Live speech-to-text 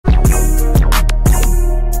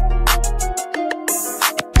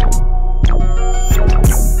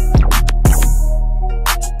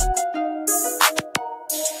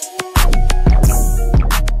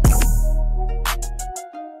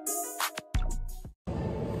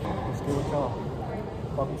y'all?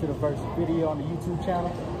 Welcome to the first video on the YouTube channel.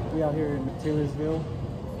 We out here in Taylorsville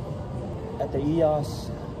at the EOS,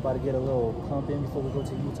 about to get a little pump in before we go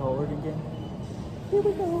to Utah Oregon game. Here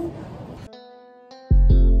we go.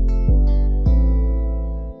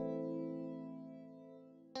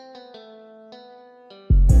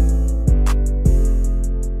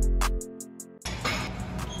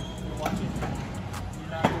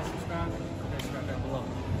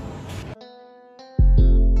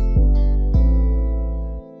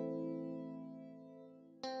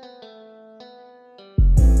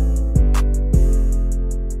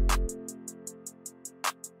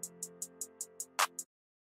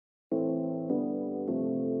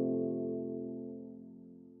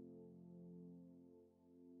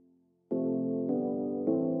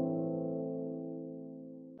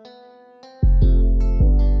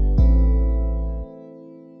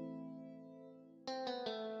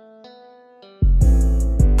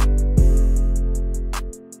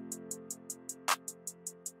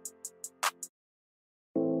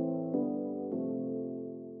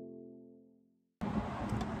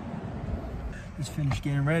 Just finished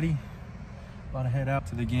getting ready. About to head out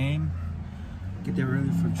to the game. Get there early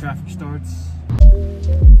for traffic starts.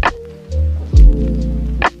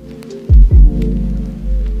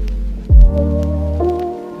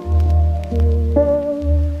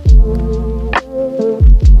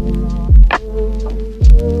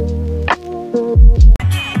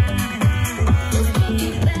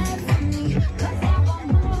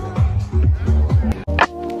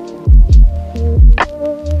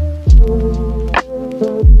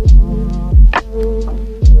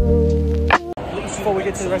 Before we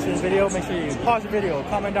get to the rest of this video, make sure you pause the video,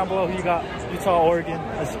 comment down below who you got Utah, Oregon.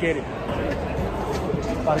 Let's get it.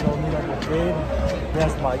 About to go meet up with Gabe.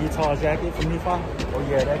 That's my Utah jacket from Nephi. Oh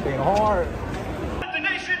yeah, that thing hard. Let the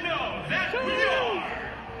nation know that we are.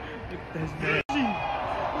 That's crazy.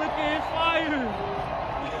 Look at fire.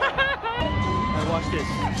 Alright, watch this.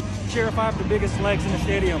 Cheer if I have the biggest legs in the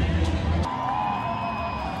stadium.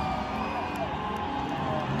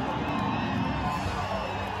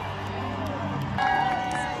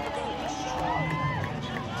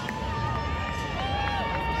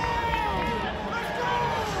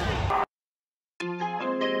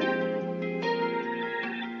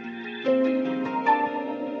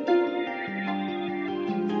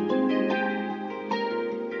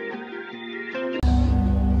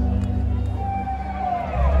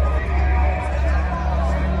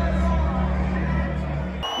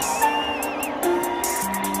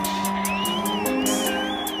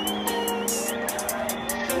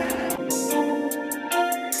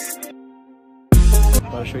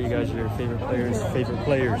 I'll show you guys your favorite players.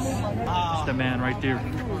 It's the man right there.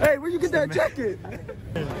 Hey, where you get that jacket?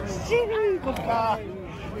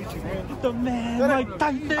 The man like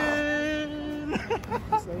Tyson.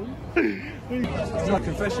 Your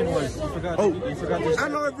confession was you forgot this. I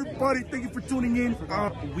know everybody. Thank you for tuning in.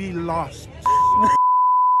 We lost.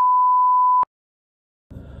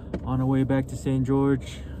 On our way back to St.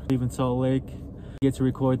 George, leaving Salt Lake. Get to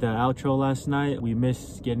record that outro last night. We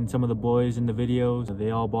missed getting some of the boys in the videos.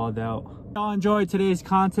 They all balled out. If y'all enjoyed today's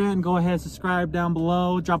content, go ahead, subscribe down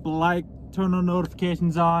below, drop a like, turn the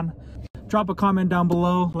notifications on, drop a comment down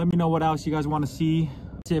below. Let me know what else you guys want to see.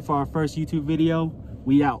 That's it for our first YouTube video.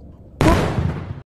 We out.